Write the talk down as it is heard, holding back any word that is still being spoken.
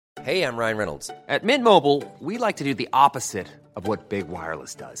Hey, I'm Ryan Reynolds. At Mint Mobile, we like to do the opposite of what Big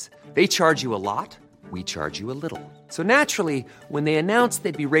Wireless does. They charge you a lot, we charge you a little. So naturally, when they announced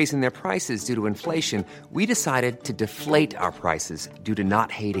they'd be raising their prices due to inflation, we decided to deflate our prices due to not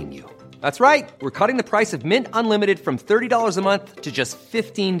hating you. That's right. We're cutting the price of Mint Unlimited from $30 a month to just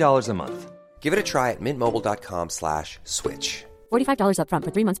 $15 a month. Give it a try at mintmobile.com/switch. $45 up front for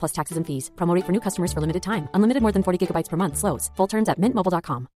 3 months plus taxes and fees. Promo rate for new customers for limited time. Unlimited more than 40 gigabytes per month. Slows full terms at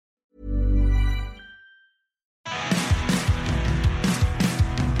mintmobile.com.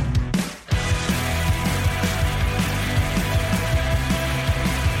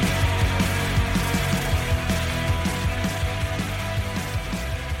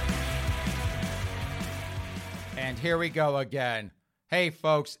 And here we go again. Hey,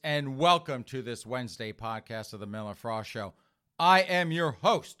 folks, and welcome to this Wednesday podcast of the Miller Frost Show. I am your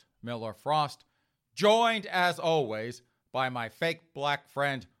host, Miller Frost, joined, as always, by my fake black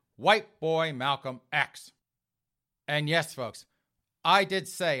friend, white boy Malcolm X. And yes, folks, I did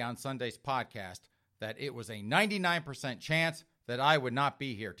say on Sunday's podcast that it was a 99% chance that I would not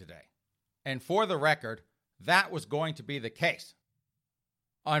be here today. And for the record, that was going to be the case.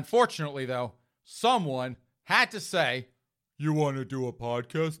 Unfortunately, though, someone had to say, "You want to do a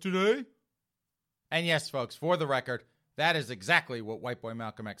podcast today?" And yes, folks, for the record, that is exactly what white boy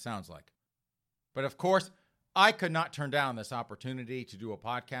Malcolm X sounds like. But of course, I could not turn down this opportunity to do a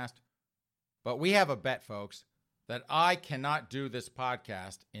podcast. But we have a bet, folks, that I cannot do this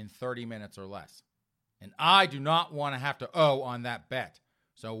podcast in 30 minutes or less. And I do not want to have to owe on that bet.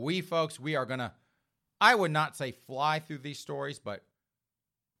 So we are going to, I would not say fly through these stories, but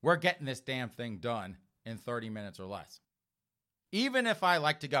we're getting this damn thing done in 30 minutes or less. Even if I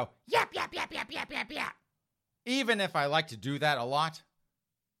like to go, yap, yap, yap, yap, yap, yap, yap. Even if I like to do that a lot,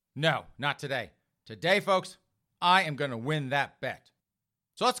 no, not today. Today, folks, I am going to win that bet.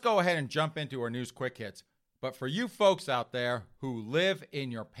 So let's go ahead and jump into our news quick hits. But for you folks out there who live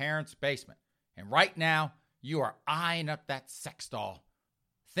in your parents' basement, and right now you are eyeing up that sex doll,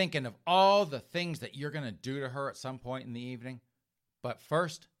 thinking of all the things that you're going to do to her at some point in the evening. But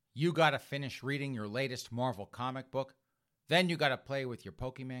first, you got to finish reading your latest Marvel comic book. Then you got to play with your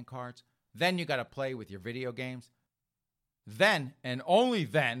Pokemon cards. Then you got to play with your video games. Then, and only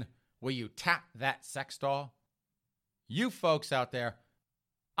then, will you tap that sex doll. You folks out there,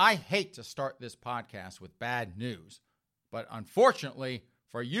 I hate to start this podcast with bad news, but unfortunately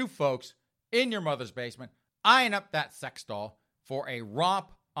for you folks in your mother's basement, eyeing up that sex doll for a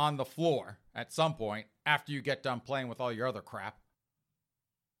romp on the floor at some point after you get done playing with all your other crap.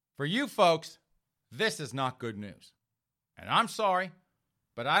 For you folks, this is not good news. And I'm sorry,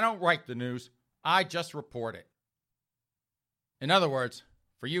 but I don't write the news. I just report it. In other words,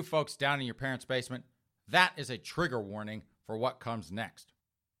 for you folks down in your parents' basement, that is a trigger warning for what comes next.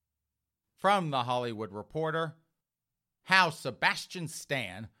 From The Hollywood Reporter, how Sebastian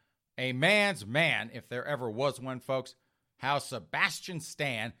Stan, a man's man if there ever was one, folks, how Sebastian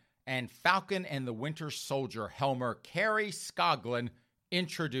Stan and Falcon and the Winter Soldier Helmer Cary Skoglund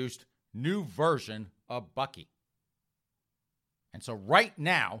introduced new version of Bucky. And so right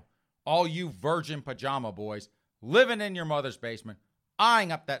now, all you virgin pajama boys living in your mother's basement, eyeing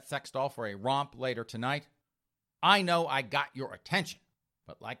up that sex doll for a romp later tonight, I know I got your attention.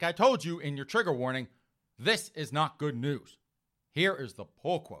 But like I told you in your trigger warning, this is not good news. Here is the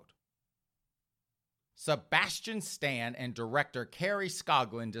pull quote. Sebastian Stan and director Cary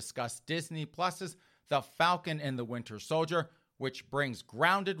Skoglund discuss Disney Plus's The Falcon and the Winter Soldier, which brings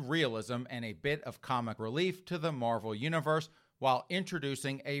grounded realism and a bit of comic relief to the Marvel Universe while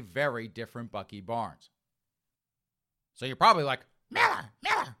introducing a very different Bucky Barnes. So you're probably like, Miller,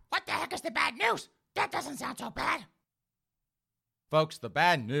 what the heck is the bad news? That doesn't sound so bad. Folks, the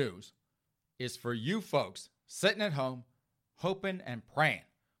bad news is for you folks sitting at home, hoping and praying.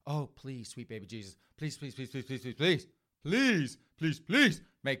 Oh, please, sweet baby Jesus, please, please, please, please, please, please, please, please, please, please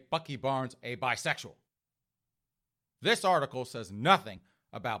make Bucky Barnes a bisexual. This article says nothing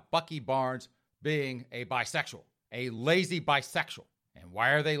about Bucky Barnes being a bisexual, a lazy bisexual. And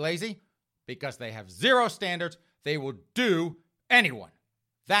why are they lazy? Because they have zero standards. They will do anyone.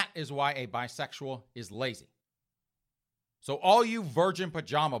 That is why a bisexual is lazy. So all you virgin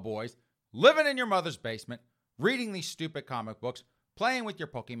pajama boys living in your mother's basement, reading these stupid comic books, playing with your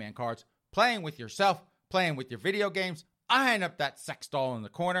Pokemon cards, playing with yourself, playing with your video games, eyeing up that sex doll in the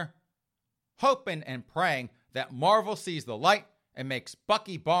corner, hoping and praying that Marvel sees the light and makes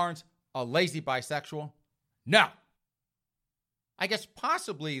Bucky Barnes a lazy bisexual? No. I guess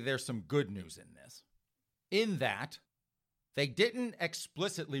possibly there's some good news in this, in that they didn't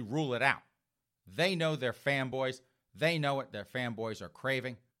explicitly rule it out. They know they're fanboys. They know what their fanboys are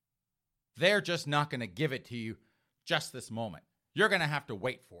craving. They're just not going to give it to you just this moment. You're going to have to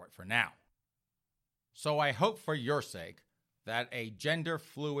wait for it for now. So I hope for your sake that a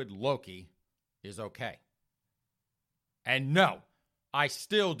gender-fluid Loki is okay. And no, I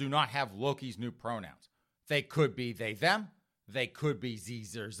still do not have Loki's new pronouns. They could be they, them. They could be ze,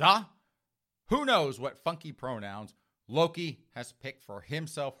 zer, za. Who knows what funky pronouns Loki has picked for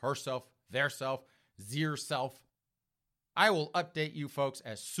himself, herself, theirself, zeerself. I will update you folks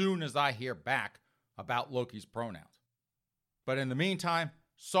as soon as I hear back about Loki's pronouns. But in the meantime,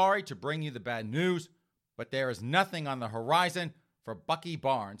 sorry to bring you the bad news, but there is nothing on the horizon for Bucky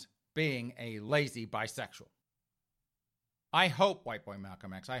Barnes being a lazy bisexual. I hope, White Boy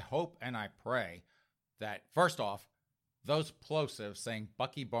Malcolm X, I hope and I pray that, first off, those plosives saying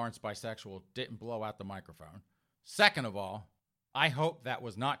Bucky Barnes bisexual didn't blow out the microphone. Second of all, I hope that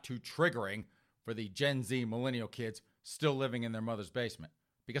was not too triggering for the Gen Z millennial kids still living in their mother's basement,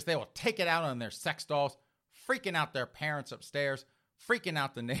 because they will take it out on their sex dolls, freaking out their parents upstairs, freaking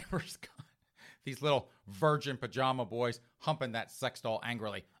out the neighbors. These little virgin pajama boys humping that sex doll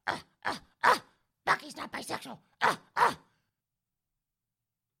angrily. Bucky's not bisexual.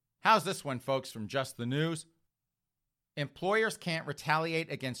 How's this one, folks, from Just the News? Employers can't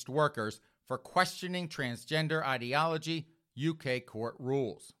retaliate against workers for questioning transgender ideology, UK court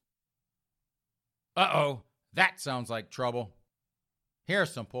rules. Uh-oh, that sounds like trouble. Here are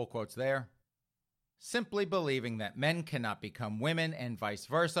some pull quotes there. Simply believing that men cannot become women and vice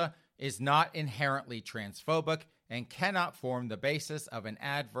versa is not inherently transphobic and cannot form the basis of an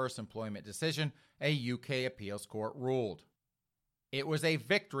adverse employment decision, a UK appeals court ruled. It was a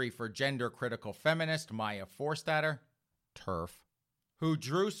victory for gender-critical feminist Maya Forstater, TERF, who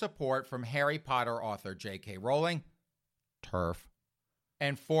drew support from Harry Potter author J.K. Rowling, TERF,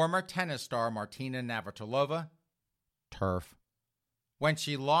 and former tennis star Martina Navratilova, TERF, when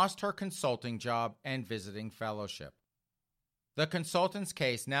she lost her consulting job and visiting fellowship. The consultant's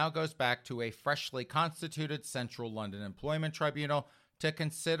case now goes back to a freshly constituted Central London Employment Tribunal to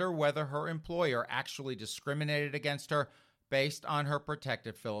consider whether her employer actually discriminated against her based on her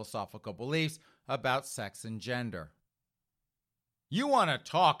protected philosophical beliefs about sex and gender. You want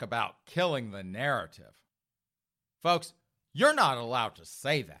to talk about killing the narrative. Folks, you're not allowed to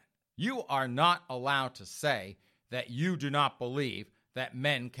say that. You are not allowed to say that you do not believe that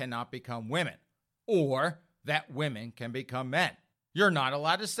men cannot become women or that women can become men. You're not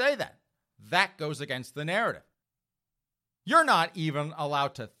allowed to say that. That goes against the narrative. You're not even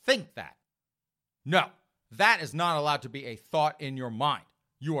allowed to think that. No, that is not allowed to be a thought in your mind.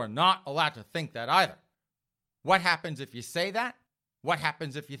 You are not allowed to think that either. What happens if you say that? What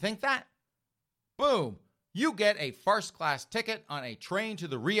happens if you think that? Boom, you get a first-class ticket on a train to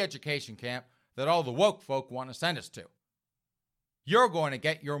the re-education camp that all the woke folk want to send us to. You're going to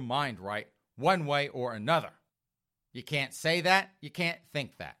get your mind right one way or another. You can't say that. You can't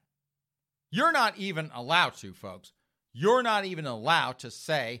think that. You're not even allowed to, folks. You're not even allowed to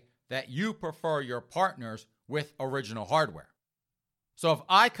say that you prefer your partners with original hardware. So if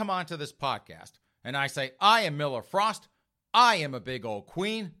I come onto this podcast and I say, I am Miller Frost, I am a big old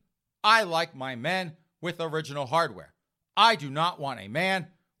queen, I like my men with original hardware. I do not want a man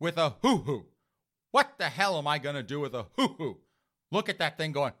with a hoo-hoo. What the hell am I going to do with a hoo-hoo? Look at that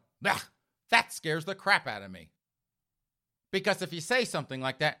thing going, that scares the crap out of me. Because if you say something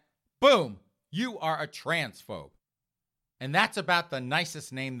like that, boom, you are a transphobe. And that's about the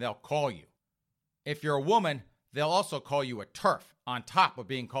nicest name they'll call you. If you're a woman, they'll also call you a TERF on top of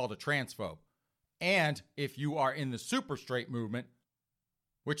being called a transphobe. And if you are in the super straight movement,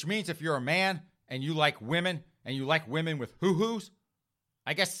 which means if you're a man and you like women and you like women with hoo-hoos,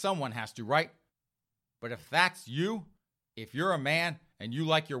 I guess someone has to, right? But if that's you, if you're a man and you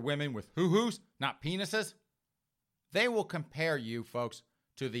like your women with hoo-hoos, not penises, they will compare you, folks,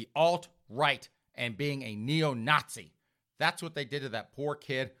 to the alt-right and being a neo-Nazi. That's what they did to that poor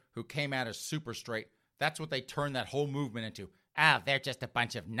kid who came out as super straight. That's what they turned that whole movement into. They're just a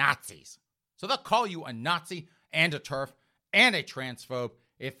bunch of Nazis. So they'll call you a Nazi and a TERF and a transphobe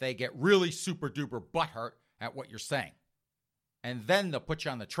if they get really super-duper butthurt at what you're saying. And then they'll put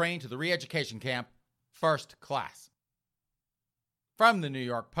you on the train to the re-education camp, first class. From the New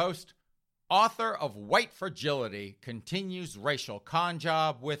York Post, author of White Fragility continues racial con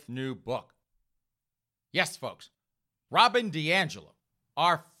job with new book. Yes, folks, Robin DiAngelo,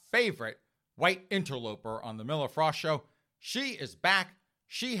 our favorite white interloper on the Miller Frost Show, she is back.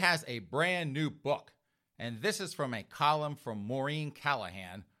 She has a brand new book. And this is from a column from Maureen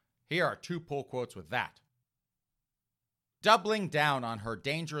Callahan. Here are two pull quotes with that. Doubling down on her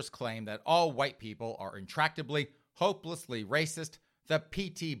dangerous claim that all white people are intractably, hopelessly racist, the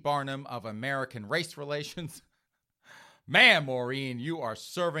P.T. Barnum of American race relations. Man, Maureen, you are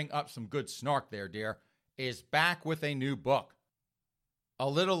serving up some good snark there, dear, is back with a new book. A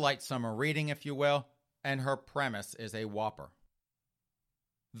little light summer reading, if you will, and her premise is a whopper.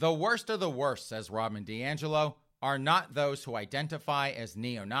 The worst of the worst, says Robin DiAngelo, are not those who identify as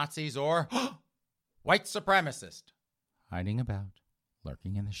neo-Nazis or white supremacists, hiding about,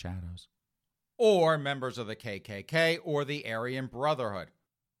 lurking in the shadows, or members of the KKK or the Aryan Brotherhood.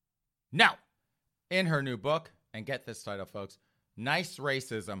 Now, in her new book, and get this title, folks, Nice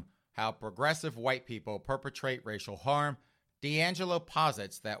Racism, How Progressive White People Perpetrate Racial Harm, DiAngelo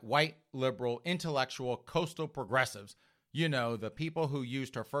posits that white, liberal, intellectual, coastal progressives, you know, the people who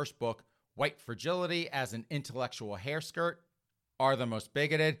used her first book, White Fragility, as an intellectual hair skirt, are the most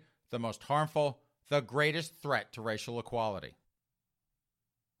bigoted, the most harmful, the greatest threat to racial equality.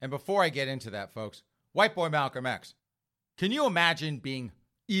 And before I get into that, folks, white boy Malcolm X, can you imagine being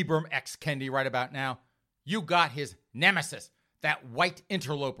Ibram X. Kendi right about now? You got his nemesis, that white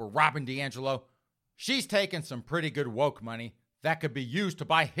interloper, Robin DiAngelo. She's taking some pretty good woke money that could be used to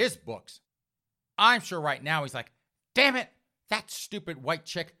buy his books. I'm sure right now he's like, damn it, that stupid white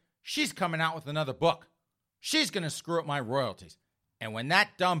chick, she's coming out with another book. She's going to screw up my royalties. And when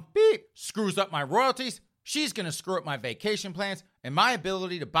that dumb beep screws up my royalties, she's going to screw up my vacation plans and my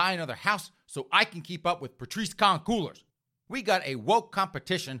ability to buy another house so I can keep up with Patrice Kahn coolers. We got a woke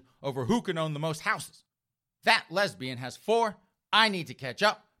competition over who can own the most houses. That lesbian has 4. I need to catch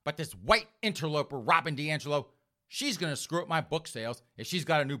up. But this white interloper, Robin DiAngelo, she's going to screw up my book sales if she's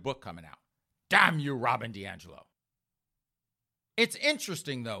got a new book coming out. Damn you, Robin DiAngelo. It's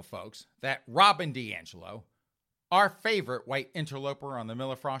interesting, though, folks, that Robin DiAngelo, our favorite white interloper on the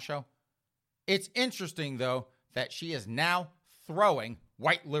Miller Frost Show, it's interesting, though, that she is now throwing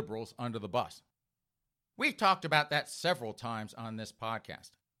white liberals under the bus. We've talked about that several times on this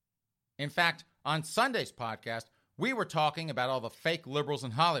podcast. In fact, on Sunday's podcast, we were talking about all the fake liberals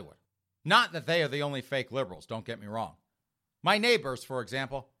in Hollywood. Not that they are the only fake liberals, don't get me wrong. My neighbors, for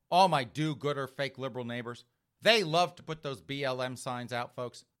example, all my do-gooder fake liberal neighbors, they love to put those BLM signs out,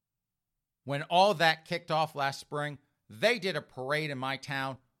 folks. When all that kicked off last spring, they did a parade in my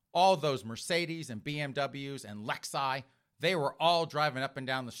town. All those Mercedes and BMWs and Lexi, they were all driving up and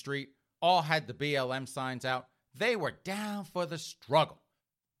down the street, all had the BLM signs out. They were down for the struggle.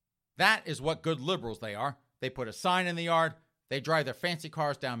 That is what good liberals they are. They put a sign in the yard. They drive their fancy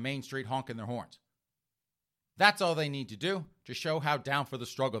cars down Main Street honking their horns. That's all they need to do to show how down for the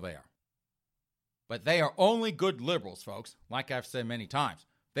struggle they are. But they are only good liberals, folks, like I've said many times.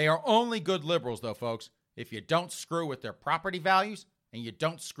 They are only good liberals, though, folks, if you don't screw with their property values and you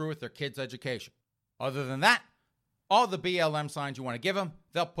don't screw with their kids' education. Other than that, all the BLM signs you want to give them,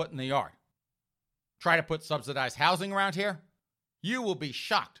 they'll put in the yard. Try to put subsidized housing around here? You will be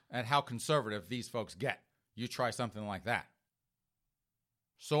shocked at how conservative these folks get. You try something like that.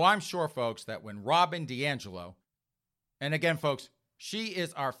 So I'm sure, folks, that when Robin DiAngelo, and again, folks, she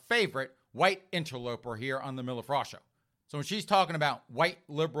is our favorite white interloper here on the Miller Frost Show. So when she's talking about white,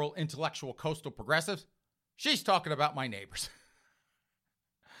 liberal, intellectual, coastal progressives, she's talking about my neighbors.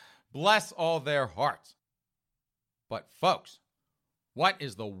 Bless all their hearts. But folks, what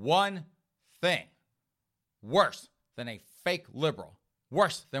is the one thing worse than a fake liberal,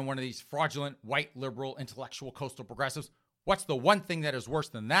 worse than one of these fraudulent white liberal intellectual coastal progressives? What's the one thing that is worse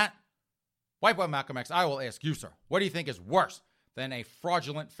than that? White boy Malcolm X, I will ask you, sir, what do you think is worse than a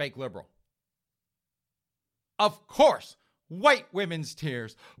fraudulent fake liberal? Of course, white women's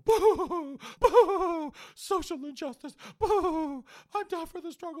tears. Boo! Boo! Social injustice. Boo! I'm down for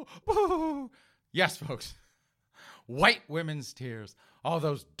the struggle. Boo! Yes, folks. White women's tears. All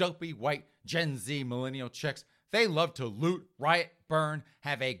those dopey white Gen Z millennial chicks. They love to loot, riot, burn,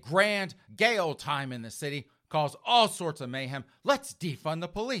 have a grand, gay old time in the city, cause all sorts of mayhem. Let's defund the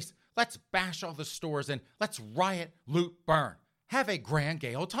police. Let's bash all the stores in. Let's riot, loot, burn. Have a grand,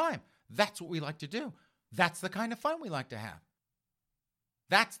 gay old time. That's what we like to do. That's the kind of fun we like to have.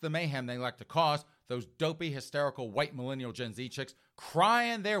 That's the mayhem they like to cause, those dopey, hysterical white millennial Gen Z chicks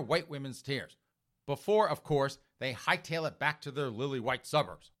crying their white women's tears. Before, of course, they hightail it back to their lily white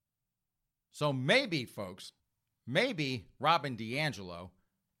suburbs. So maybe, folks, maybe Robin DiAngelo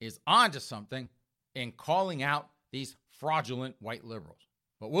is onto something in calling out these fraudulent white liberals.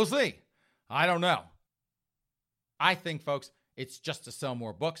 But we'll see. I don't know. I think, folks, it's just to sell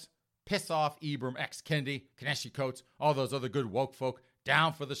more books, piss off Ibram X. Kendi, Ta-Nehisi Coates, all those other good woke folk,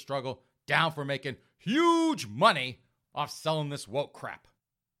 down for the struggle, down for making huge money off selling this woke crap.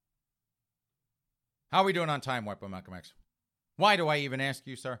 How are we doing on time, White Boy Malcolm X? Why do I even ask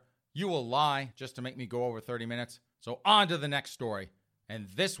you, sir? You will lie just to make me go over 30 minutes. So on to the next story. And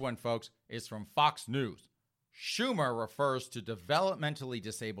this one, folks, is from Fox News. Schumer refers to developmentally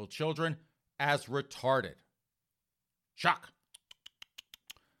disabled children as retarded. Chuck,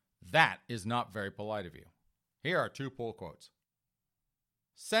 that is not very polite of you. Here are 2 pull quotes.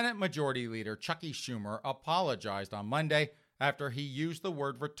 Senate Majority Leader Chuckie Schumer apologized on Monday after he used the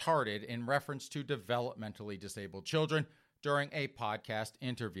word retarded in reference to developmentally disabled children during a podcast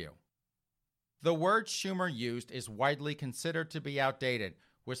interview. The word Schumer used is widely considered to be outdated,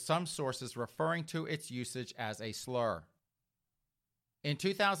 with some sources referring to its usage as a slur. In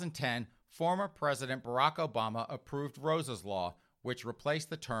 2010, former President Barack Obama approved Rosa's Law, which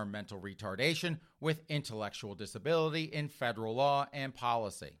replaced the term mental retardation with intellectual disability in federal law and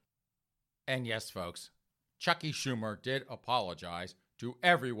policy. And yes, folks, Chuckie Schumer did apologize to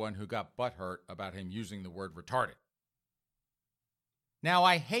everyone who got butthurt about him using the word retarded. Now,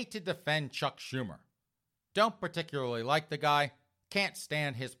 I hate to defend Chuck Schumer. Don't particularly like the guy, can't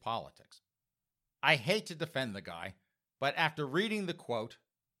stand his politics. I hate to defend the guy, but after reading the quote,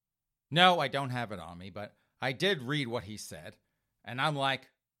 no, I don't have it on me, but I did read what he said, and I'm like,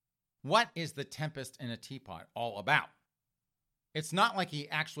 what is the tempest in a teapot all about? It's not like he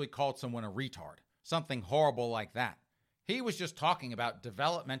actually called someone a retard, something horrible like that. He was just talking about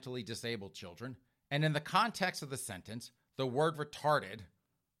developmentally disabled children, and in the context of the sentence, the word retarded,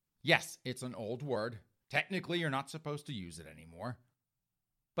 yes, it's an old word. Technically, you're not supposed to use it anymore.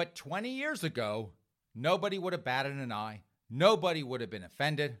 But 20 years ago, nobody would have batted an eye. Nobody would have been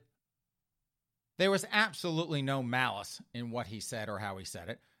offended. There was absolutely no malice in what he said or how he said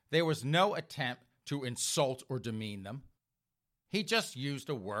it. There was no attempt to insult or demean them. He just used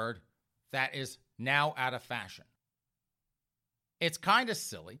a word that is now out of fashion. It's kind of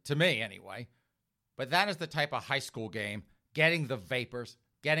silly, to me anyway, but that is the type of high school game, getting the vapors,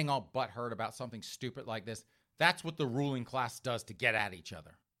 getting all butthurt about something stupid like this. That's what the ruling class does to get at each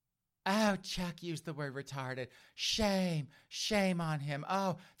other. Oh, Chuck used the word retarded. Shame. Shame on him.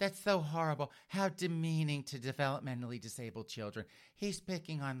 Oh, that's so horrible. How demeaning to developmentally disabled children. He's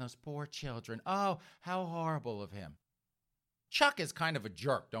picking on those poor children. Oh, how horrible of him. Chuck is kind of a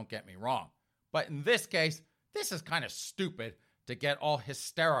jerk, don't get me wrong. But in this case, this is kind of stupid to get all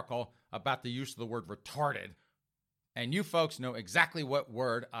hysterical about the use of the word retarded. And you folks know exactly what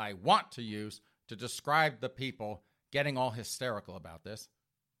word I want to use to describe the people getting all hysterical about this.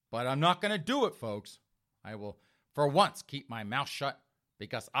 But I'm not going to do it, folks. I will, for once, keep my mouth shut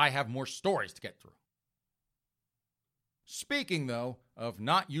because I have more stories to get through. Speaking, though, of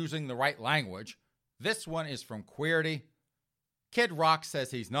not using the right language, this one is from Queerty. Kid Rock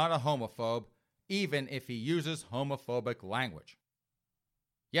says he's not a homophobe, even if he uses homophobic language.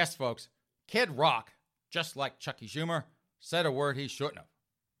 Yes, folks, Kid Rock, just like Chuckie Schumer, said a word he shouldn't have.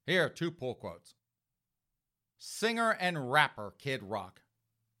 Here are 2 pull quotes. Singer and rapper Kid Rock.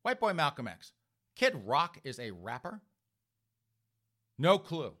 White boy Malcolm X. Kid Rock is a rapper? No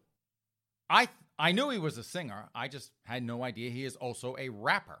clue. I knew he was a singer. I just had no idea he is also a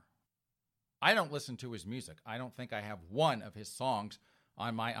rapper. I don't listen to his music. I don't think I have one of his songs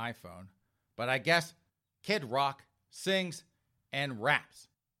on my iPhone. But I guess Kid Rock sings and raps.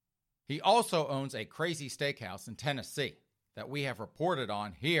 He also owns a crazy steakhouse in Tennessee that we have reported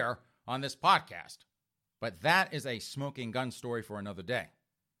on here on this podcast. But that is a smoking gun story for another day.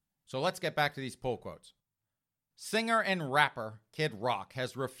 So let's get back to these pull quotes. Singer and rapper Kid Rock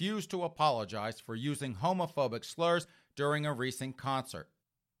has refused to apologize for using homophobic slurs during a recent concert.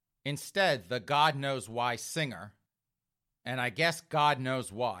 Instead, the God Knows Why singer, and I guess God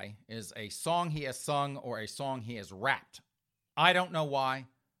Knows Why, is a song he has sung or a song he has rapped. I don't know why,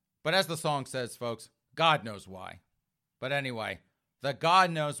 but as the song says, folks, God knows why. But anyway, the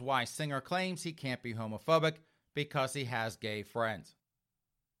God Knows Why singer claims he can't be homophobic because he has gay friends.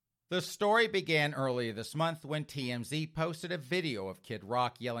 The story began earlier this month when TMZ posted a video of Kid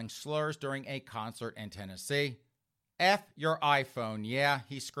Rock yelling slurs during a concert in Tennessee. F your iPhone, yeah,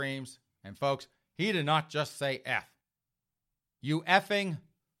 he screams. And folks, he did not just say F. You effing,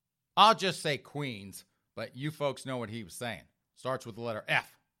 I'll just say Queens, but you folks know what he was saying. Starts with the letter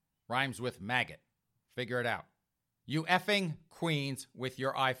F, rhymes with maggot. Figure it out. You effing Queens with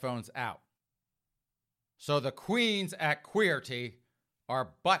your iPhones out. So the Queens at Queerty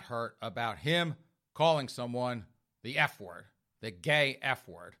are butthurt about him calling someone the F word, the gay F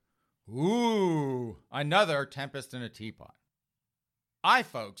word. Ooh, another tempest in a teapot.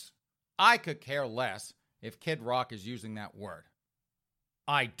 Folks, I could care less if Kid Rock is using that word.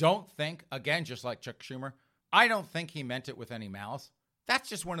 I don't think, again, just like Chuck Schumer, I don't think he meant it with any malice. That's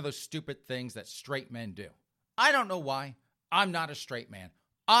just one of those stupid things that straight men do. I don't know why. I'm not a straight man.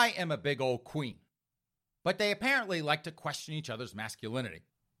 I am a big old queen. But they apparently like to question each other's masculinity.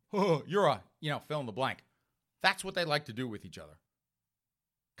 Oh, you're a, fill in the blank. That's what they like to do with each other.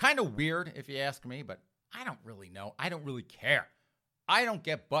 Kind of weird if you ask me, but I don't really know. I don't really care. I don't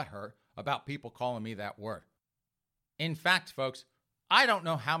get butthurt about people calling me that word. In fact, folks, I don't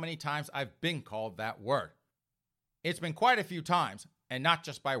know how many times I've been called that word. It's been quite a few times, and not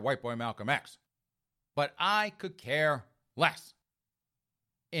just by white boy Malcolm X. But I could care less.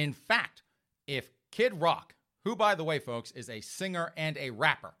 In fact, if Kid Rock, who, by the way, folks, is a singer and a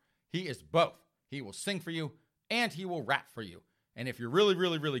rapper, he is both. He will sing for you and he will rap for you. And if you're really,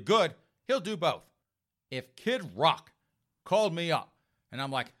 really, really good, he'll do both. If Kid Rock called me up and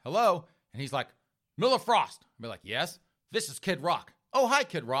I'm like, hello, and he's like, Miller Frost, I'll be like, yes, this is Kid Rock. Oh, hi,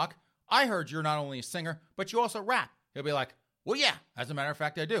 Kid Rock. I heard you're not only a singer, but you also rap. He'll be like, well, yeah, as a matter of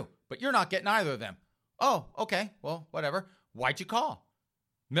fact, I do. But you're not getting either of them. Oh, okay, well, whatever. Why'd you call?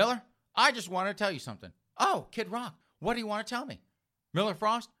 Miller, I just want to tell you something. Oh, Kid Rock, what do you want to tell me? Miller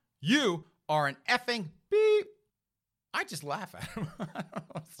Frost, you are an effing beep. I just laugh at him. I don't know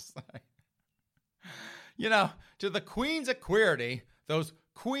what to say. To the queens of queerty, those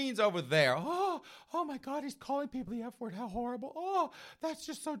queens over there. Oh my God, he's calling people the F word. How horrible. Oh, that's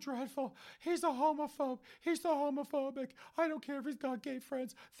just so dreadful. He's a homophobe. He's so homophobic. I don't care if he's got gay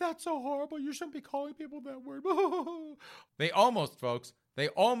friends. That's so horrible. You shouldn't be calling people that word. They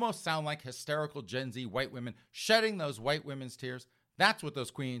almost sound like hysterical Gen Z white women shedding those white women's tears. That's what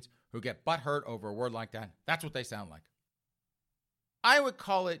those queens who get butthurt over a word like that, that's what they sound like. I would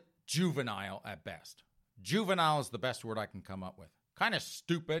call it juvenile at best. Juvenile is the best word I can come up with. Kind of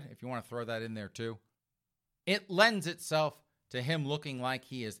stupid, if you want to throw that in there too. It lends itself to him looking like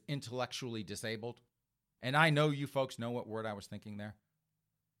he is intellectually disabled. And I know you folks know what word I was thinking there.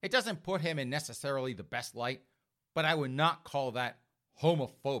 It doesn't put him in necessarily the best light, but I would not call that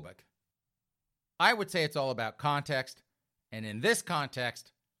homophobic. I would say it's all about context. And in this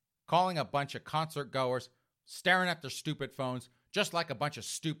context, calling a bunch of concert goers, staring at their stupid phones, just like a bunch of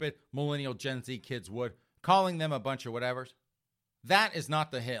stupid millennial Gen Z kids would, calling them a bunch of whatevers, that is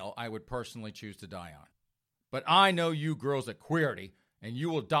not the hill I would personally choose to die on. But I know you girls at Queerty, and you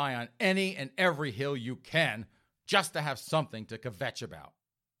will die on any and every hill you can just to have something to kvetch about.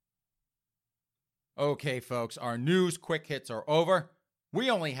 Okay, folks, our news quick hits are over. We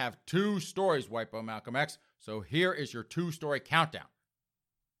only have 2 stories, White Boy Malcolm X, so here is your 2-story countdown.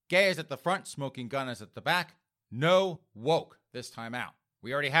 Gay is at the front, smoking gun is at the back. No woke this time out.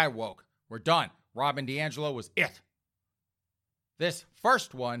 We already had woke. We're done. Robin DiAngelo was it. This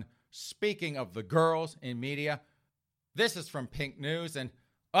first one, speaking of the girls in media, this is from Pink News, and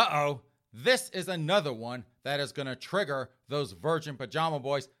this is another one that is going to trigger those virgin pajama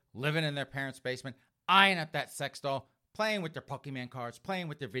boys living in their parents' basement, eyeing up that sex doll, playing with their Pokemon cards, playing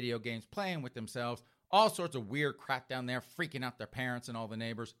with their video games, playing with themselves, all sorts of weird crap down there, freaking out their parents and all the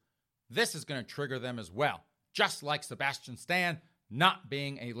neighbors. This is going to trigger them as well, just like Sebastian Stan not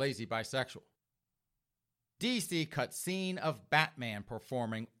being a lazy bisexual. DC cut scene of Batman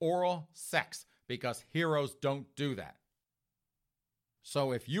performing oral sex because heroes don't do that.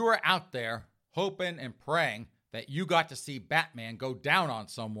 So if you are out there hoping and praying that you got to see Batman go down on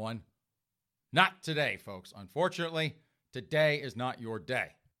someone, not today, folks. Unfortunately, today is not your day.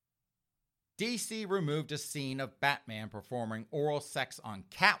 DC removed a scene of Batman performing oral sex on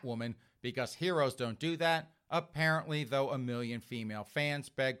Catwoman because heroes don't do that, apparently, though a million female fans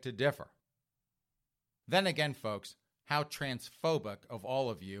beg to differ. Then again, folks, how transphobic of all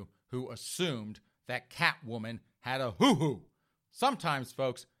of you who assumed that Catwoman had a hoo-hoo. Sometimes,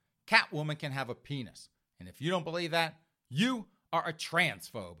 folks, Catwoman can have a penis. And if you don't believe that, you are a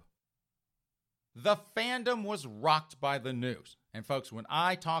transphobe. The fandom was rocked by the news. And folks, when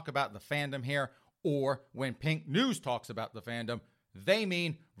I talk about the fandom here, or when Pink News talks about the fandom, they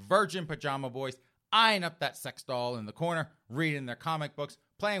mean virgin pajama boys eyeing up that sex doll in the corner, reading their comic books,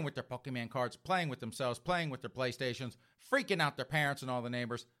 playing with their Pokemon cards, playing with themselves, playing with their PlayStations, freaking out their parents and all the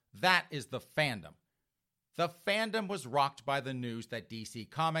neighbors. That is the fandom. The fandom was rocked by the news that DC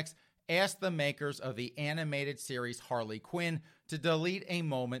Comics asked the makers of the animated series Harley Quinn to delete a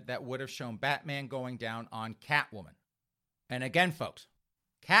moment that would have shown Batman going down on Catwoman. And again, folks,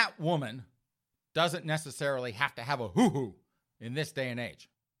 Catwoman doesn't necessarily have to have a hoo-hoo in this day and age.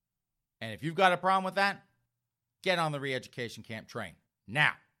 And if you've got a problem with that, get on the re-education camp train.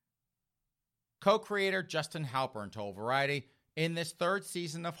 Now, co-creator Justin Halpern told Variety, in this 3rd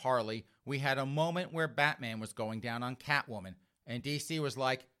season of Harley, we had a moment where Batman was going down on Catwoman, and DC was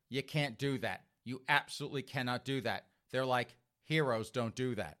like, you can't do that. You absolutely cannot do that. They're like, heroes don't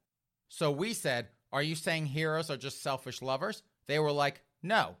do that. So we said, are you saying heroes are just selfish lovers? They were like,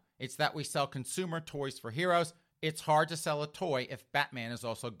 no. It's that we sell consumer toys for heroes. It's hard to sell a toy if Batman is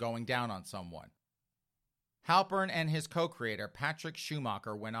also going down on someone. Halpern and his co-creator, Patrick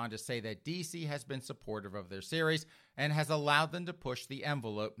Schumacher, went on to say that DC has been supportive of their series and has allowed them to push the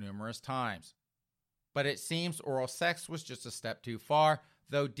envelope numerous times. But it seems oral sex was just a step too far,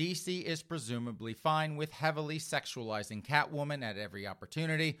 though DC is presumably fine with heavily sexualizing Catwoman at every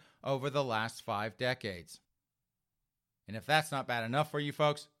opportunity over the last 5 decades. And if that's not bad enough for you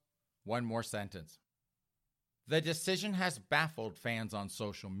folks, one more sentence. The decision has baffled fans on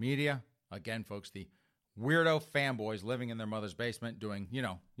social media. Again, folks, the weirdo fanboys living in their mother's basement doing, you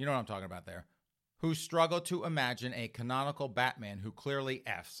know what I'm talking about there, who struggle to imagine a canonical Batman who clearly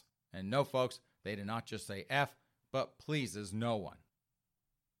Fs. And no, folks, they did not just say F, but pleases no one.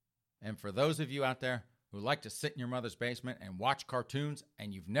 And for those of you out there who like to sit in your mother's basement and watch cartoons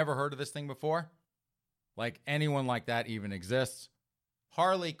and you've never heard of this thing before, like anyone like that even exists,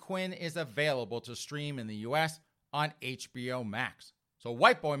 Harley Quinn is available to stream in the US on HBO Max. So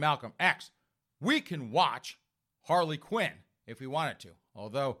White Boy Malcolm X, we can watch Harley Quinn if we wanted to,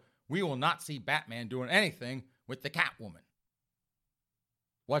 although we will not see Batman doing anything with the Catwoman.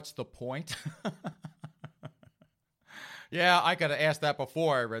 What's the point? Yeah, I could have asked that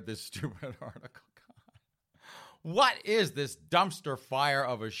before I read this stupid article. God. What is this dumpster fire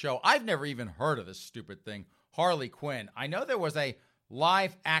of a show? I've never even heard of this stupid thing, Harley Quinn. I know there was a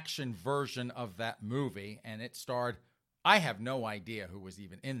live action version of that movie, and it starred, I have no idea who was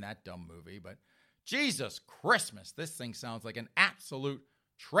even in that dumb movie, but Jesus Christmas, this thing sounds like an absolute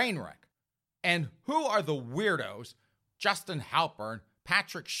train wreck. And who are the weirdos, Justin Halpern,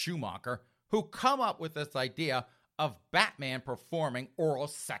 Patrick Schumacher, who come up with this idea of Batman performing oral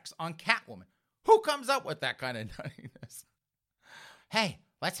sex on Catwoman? Who comes up with that kind of nuttiness? Hey,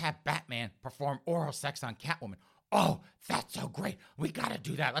 let's have Batman perform oral sex on Catwoman. Oh, that's so great. We got to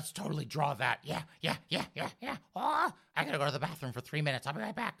do that. Let's totally draw that. Yeah. Oh, I got to go to the bathroom for 3 minutes. I'll be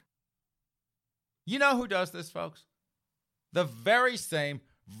right back. You know who does this, folks? The very same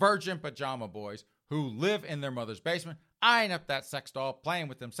virgin pajama boys who live in their mother's basement, eyeing up that sex doll, playing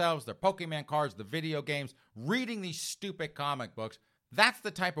with themselves, their Pokemon cards, the video games, reading these stupid comic books. That's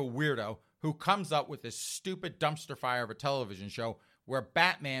the type of weirdo who comes up with this stupid dumpster fire of a television show where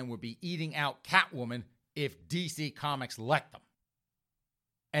Batman would be eating out Catwoman if DC Comics let them.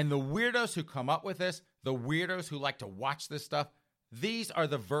 And the weirdos who come up with this, the weirdos who like to watch this stuff, these are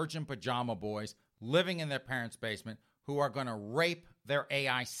the virgin pajama boys living in their parents' basement who are going to rape their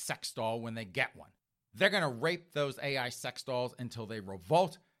AI sex doll when they get one. They're going to rape those AI sex dolls until they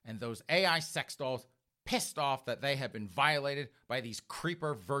revolt, and those AI sex dolls, pissed off that they have been violated by these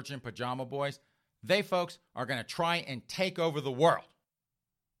creeper virgin pajama boys, they, folks, are going to try and take over the world.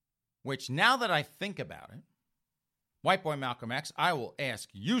 Which, now that I think about it, White Boy Malcolm X, I will ask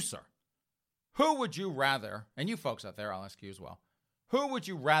you, sir, who would you rather, and you folks out there, I'll ask you as well, who would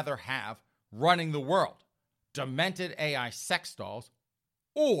you rather have running the world? Demented AI sex dolls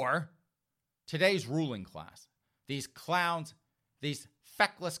or today's ruling class? These clowns, these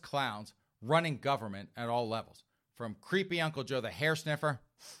feckless clowns running government at all levels. From creepy Uncle Joe the hair sniffer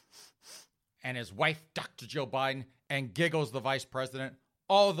and his wife, Dr. Jill Biden, and Giggles the vice president,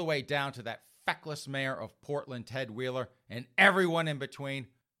 all the way down to that feckless mayor of Portland, Ted Wheeler, and everyone in between.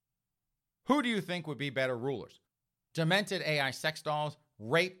 Who do you think would be better rulers? Demented AI sex dolls,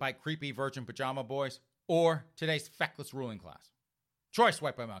 raped by creepy virgin pajama boys, or today's feckless ruling class? Choice,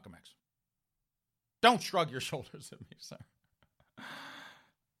 White Boy Malcolm X. Don't shrug your shoulders at me, sir.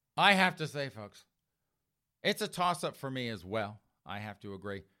 I have to say, folks, it's a toss-up for me as well. I have to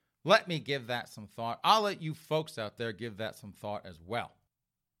agree. Let me give that some thought. I'll let you folks out there give that some thought as well.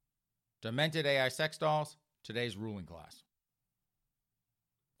 Demented AI sex dolls, today's ruling class.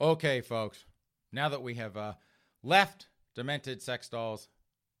 Okay, folks, now that we have left demented sex dolls,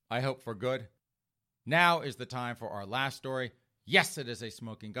 I hope for good, now is the time for our last story. Yes, it is a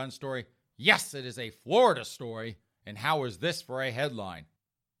smoking gun story. Yes, it is a Florida story. And how is this for a headline?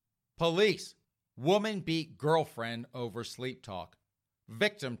 Police. Woman beat girlfriend over sleep talk.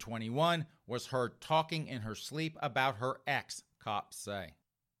 Victim 21 was heard talking in her sleep about her ex, cops say.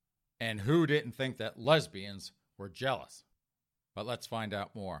 And who didn't think that lesbians were jealous? But let's find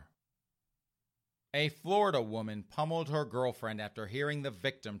out more. A Florida woman pummeled her girlfriend after hearing the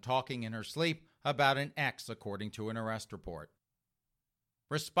victim talking in her sleep about an ex, according to an arrest report.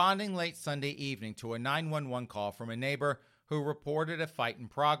 Responding late Sunday evening to a 911 call from a neighbor who reported a fight in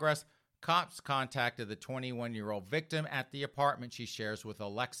progress, cops contacted the 21-year-old victim at the apartment she shares with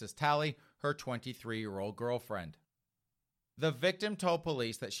Alexis Talley, her 23-year-old girlfriend. The victim told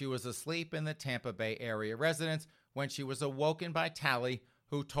police that she was asleep in the Tampa Bay area residence when she was awoken by Talley,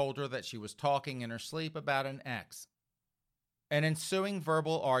 who told her that she was talking in her sleep about an ex. An ensuing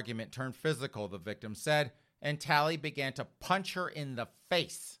verbal argument turned physical, the victim said, and Tally began to punch her in the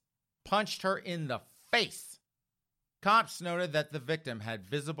face. Punched her in the face. Cops noted that the victim had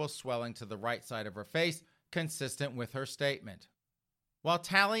visible swelling to the right side of her face, consistent with her statement. While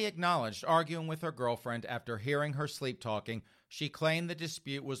Tally acknowledged arguing with her girlfriend after hearing her sleep talking, she claimed the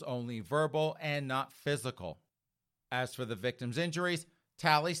dispute was only verbal and not physical. As for the victim's injuries,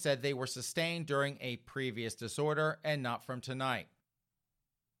 Tally said they were sustained during a previous disorder and not from tonight.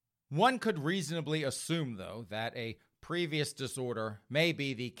 One could reasonably assume, though, that a previous disorder may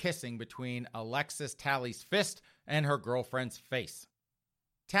be the kissing between Alexis Tally's fist and her girlfriend's face.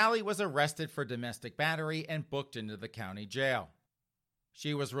 Tally was arrested for domestic battery and booked into the county jail.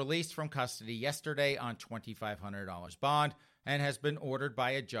 She was released from custody yesterday on $2,500 bond and has been ordered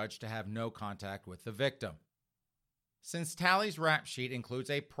by a judge to have no contact with the victim. Since Tally's rap sheet includes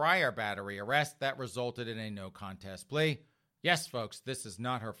a prior battery arrest that resulted in a no-contest plea, yes, folks, this is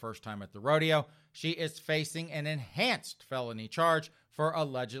not her first time at the rodeo. She is facing an enhanced felony charge for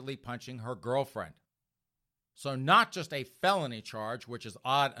allegedly punching her girlfriend. So not just a felony charge, which is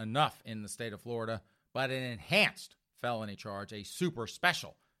odd enough in the state of Florida, but an enhanced felony charge, a super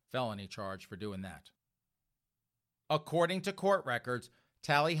special felony charge for doing that. According to court records,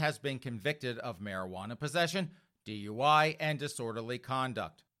 Tally has been convicted of marijuana possession, DUI, and disorderly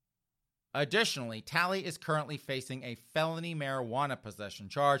conduct. Additionally, Tally is currently facing a felony marijuana possession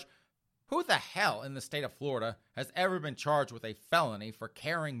charge. Who the hell in the state of Florida has ever been charged with a felony for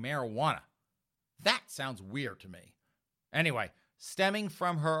carrying marijuana? That sounds weird to me. Anyway, stemming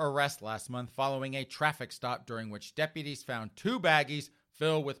from her arrest last month following a traffic stop during which deputies found 2 baggies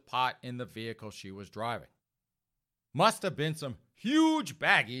filled with pot in the vehicle she was driving. Must have been some huge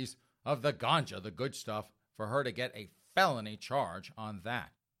baggies of the ganja, the good stuff, for her to get a felony charge on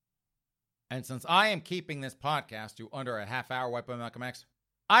that. And since I am keeping this podcast to under a half hour, White Boy Malcolm X,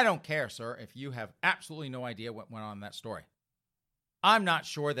 I don't care, sir, if you have absolutely no idea what went on in that story. I'm not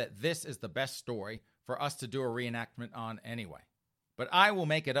sure that this is the best story for us to do a reenactment on anyway. But I will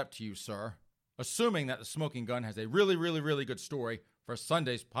make it up to you, sir, assuming that the Smoking Gun has a really, really, really good story for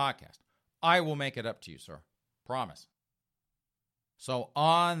Sunday's podcast. I will make it up to you, sir. Promise. So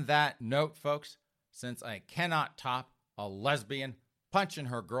on that note, folks, since I cannot top a lesbian punching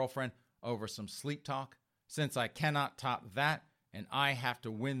her girlfriend over some sleep talk, since I cannot top that, and I have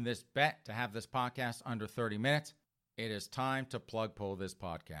to win this bet to have this podcast under 30 minutes, it is time to plug pull this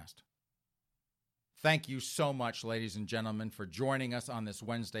podcast. Thank you so much, ladies and gentlemen, for joining us on this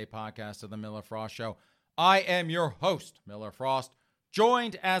Wednesday podcast of The Miller Frost Show. I am your host, Miller Frost,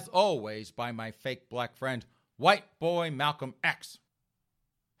 joined as always by my fake black friend, White Boy Malcolm X.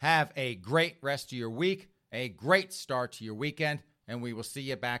 Have a great rest of your week, a great start to your weekend, and we will see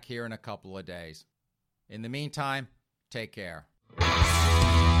you back here in a couple of days. In the meantime, take care.